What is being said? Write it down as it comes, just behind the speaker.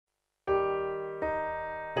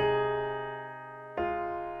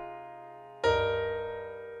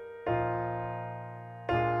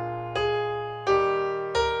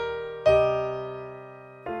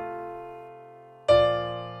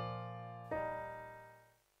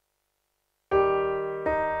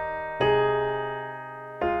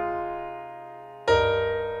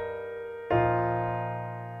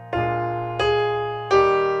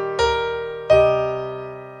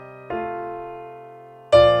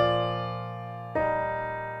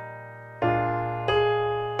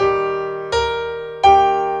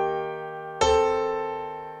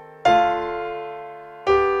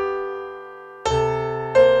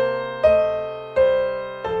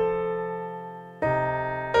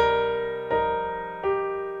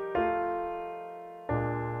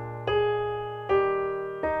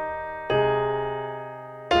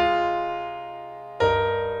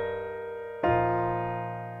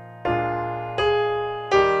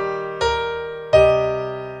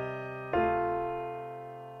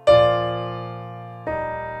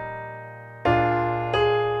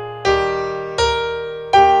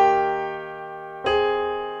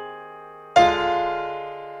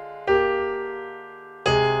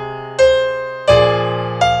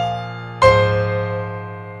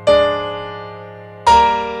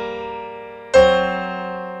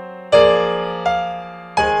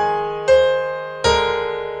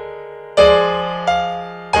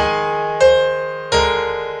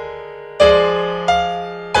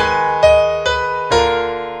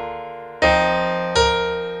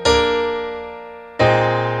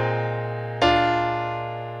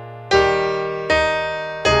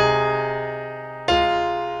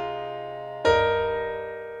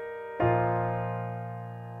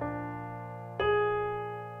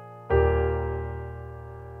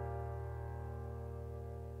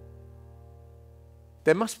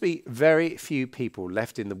There must be very few people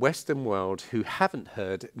left in the Western world who haven't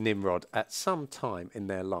heard Nimrod at some time in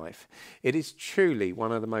their life. It is truly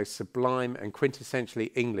one of the most sublime and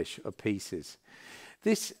quintessentially English of pieces.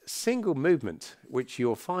 This single movement, which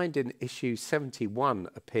you'll find in issue 71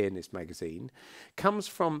 of Pianist magazine, comes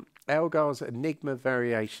from Elgar's Enigma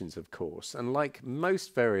variations, of course, and like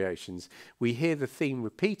most variations, we hear the theme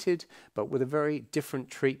repeated, but with a very different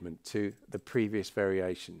treatment to the previous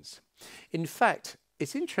variations. In fact,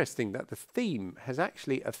 it's interesting that the theme has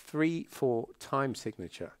actually a 3/4 time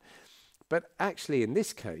signature. But actually, in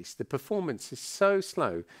this case, the performance is so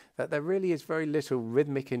slow that there really is very little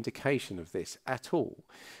rhythmic indication of this at all.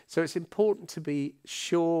 So it's important to be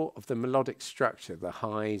sure of the melodic structure, the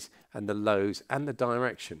highs and the lows, and the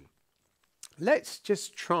direction. Let's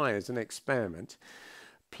just try as an experiment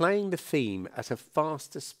playing the theme at a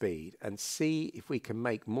faster speed and see if we can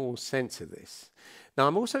make more sense of this. Now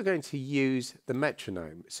I'm also going to use the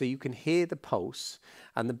metronome so you can hear the pulse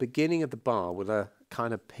and the beginning of the bar with a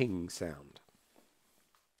kind of ping sound.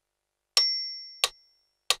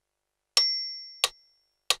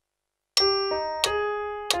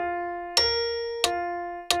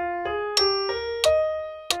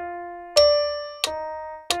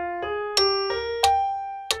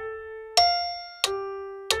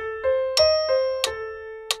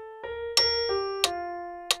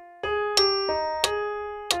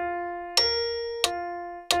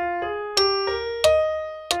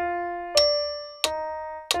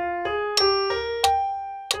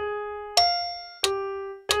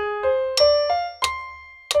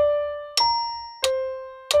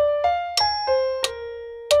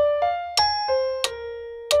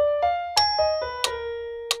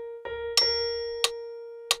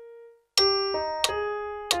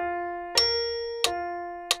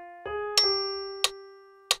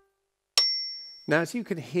 Now, as you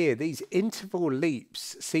can hear, these interval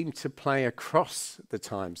leaps seem to play across the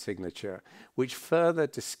time signature, which further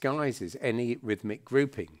disguises any rhythmic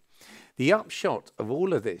grouping. The upshot of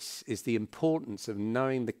all of this is the importance of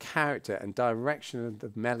knowing the character and direction of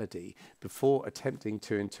the melody before attempting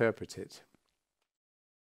to interpret it.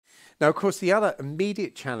 Now, of course, the other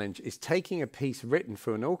immediate challenge is taking a piece written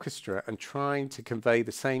for an orchestra and trying to convey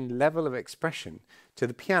the same level of expression to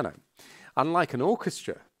the piano. Unlike an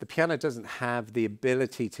orchestra, the piano doesn't have the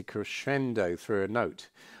ability to crescendo through a note.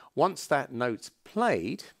 Once that note's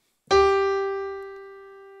played,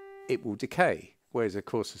 it will decay, whereas of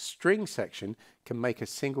course a string section can make a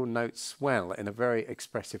single note swell in a very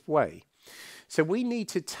expressive way. So we need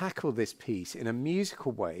to tackle this piece in a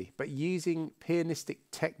musical way, but using pianistic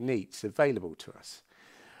techniques available to us.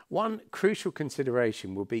 One crucial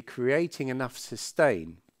consideration will be creating enough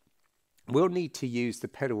sustain. We'll need to use the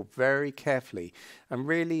pedal very carefully and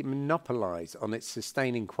really monopolize on its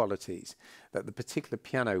sustaining qualities that the particular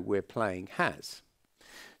piano we're playing has.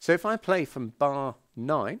 So if I play from bar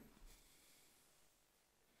 9,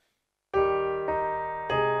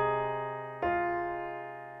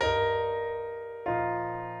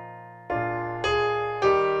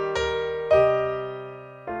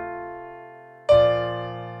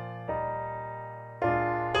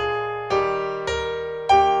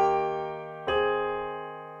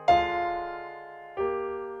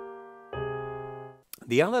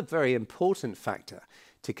 the other very important factor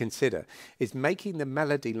to consider is making the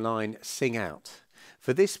melody line sing out.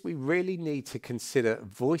 For this, we really need to consider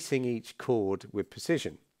voicing each chord with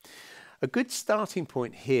precision. A good starting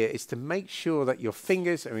point here is to make sure that your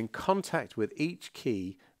fingers are in contact with each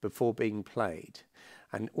key before being played.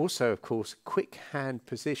 And also, of course, quick hand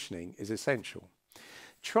positioning is essential.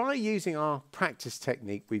 Try using our practice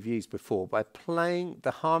technique we've used before by playing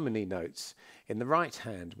the harmony notes in the right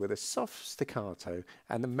hand with a soft staccato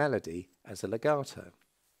and the melody as a legato.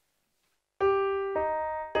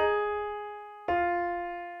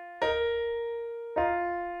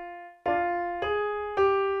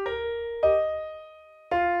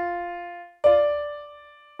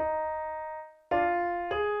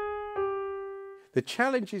 The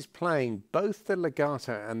challenge is playing both the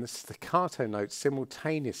legato and the staccato notes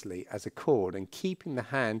simultaneously as a chord and keeping the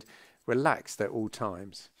hand relaxed at all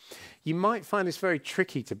times. You might find this very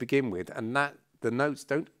tricky to begin with and that the notes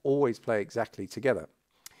don't always play exactly together.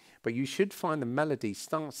 But you should find the melody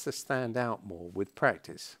starts to stand out more with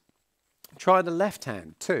practice. Try the left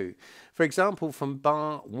hand too. For example, from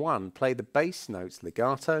bar 1, play the bass notes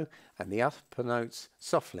legato and the upper notes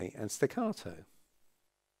softly and staccato.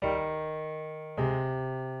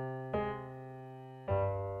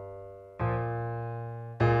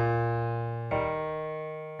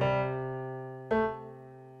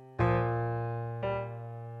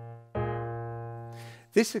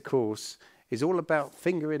 This, of course, is all about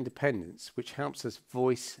finger independence, which helps us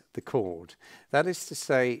voice the chord. That is to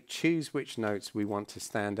say, choose which notes we want to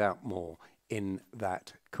stand out more in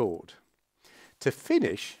that chord. To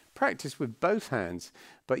finish, practice with both hands,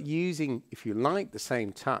 but using, if you like, the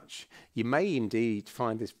same touch. You may indeed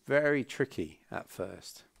find this very tricky at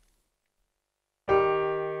first.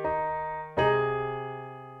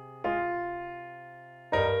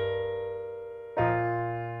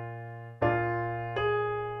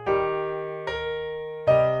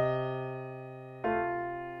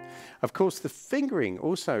 Of course, the fingering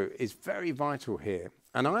also is very vital here,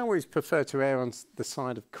 and I always prefer to err on the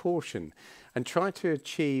side of caution and try to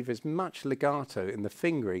achieve as much legato in the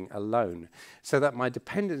fingering alone, so that my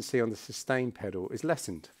dependency on the sustain pedal is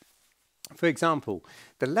lessened. For example,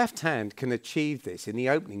 the left hand can achieve this in the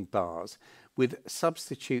opening bars with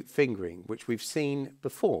substitute fingering, which we've seen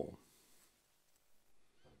before.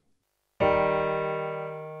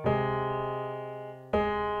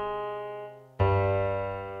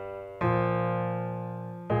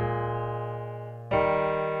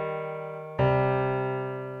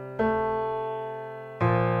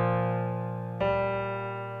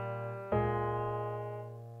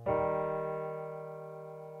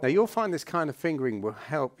 Now you'll find this kind of fingering will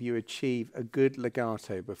help you achieve a good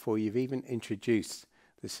legato before you've even introduced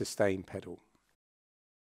the sustain pedal.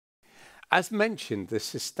 As mentioned, the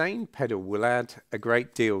sustain pedal will add a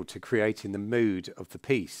great deal to creating the mood of the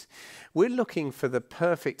piece. We're looking for the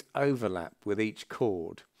perfect overlap with each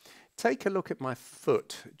chord. Take a look at my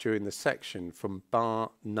foot during the section from bar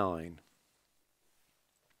 9.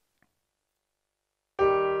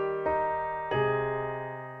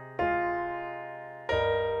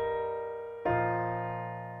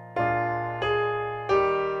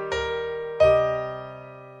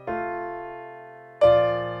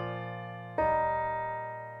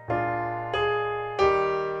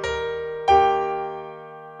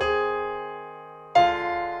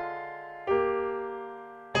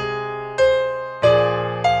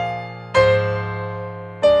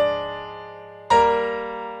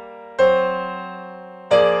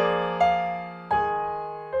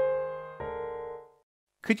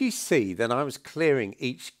 Could you see that I was clearing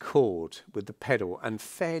each chord with the pedal, and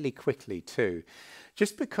fairly quickly too?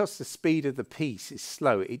 Just because the speed of the piece is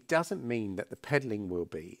slow, it doesn't mean that the pedaling will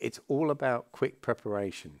be. It's all about quick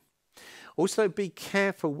preparation. Also, be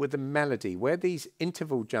careful with the melody. Where these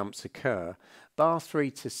interval jumps occur, bar 3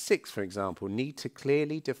 to 6, for example, need to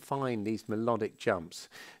clearly define these melodic jumps.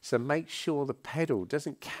 So make sure the pedal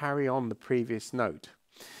doesn't carry on the previous note.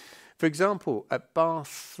 For example, at bar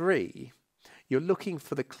 3, you're looking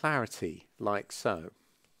for the clarity, like so.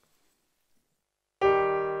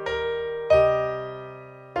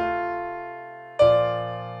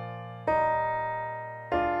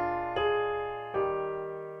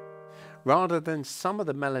 Rather than some of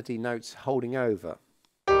the melody notes holding over.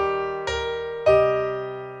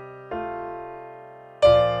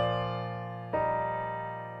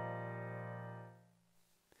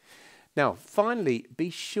 Now, finally, be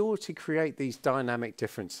sure to create these dynamic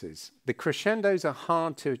differences. The crescendos are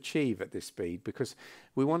hard to achieve at this speed because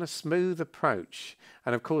we want a smooth approach.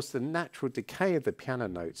 And of course, the natural decay of the piano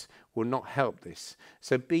notes will not help this.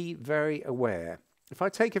 So be very aware. If I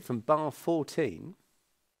take it from bar 14,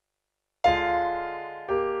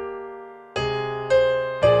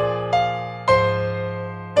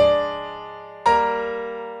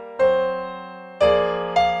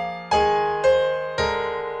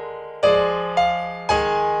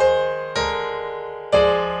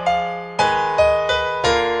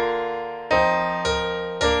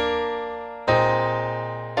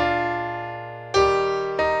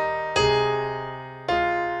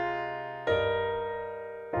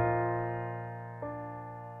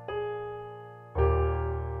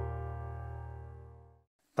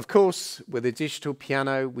 of course, with a digital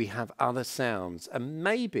piano, we have other sounds, and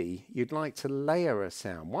maybe you'd like to layer a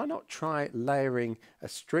sound. Why not try layering a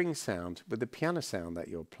string sound with the piano sound that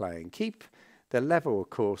you're playing? Keep the level, of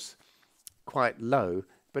course, quite low,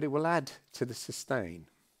 but it will add to the sustain.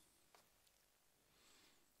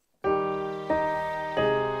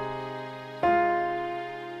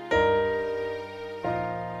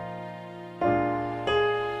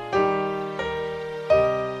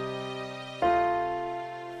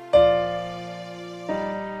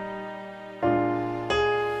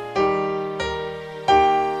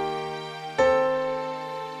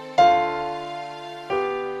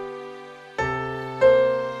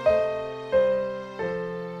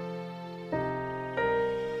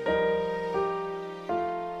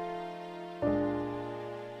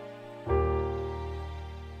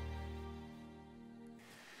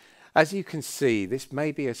 As you can see, this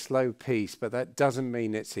may be a slow piece, but that doesn't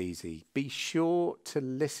mean it's easy. Be sure to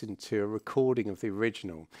listen to a recording of the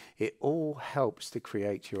original. It all helps to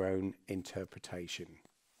create your own interpretation.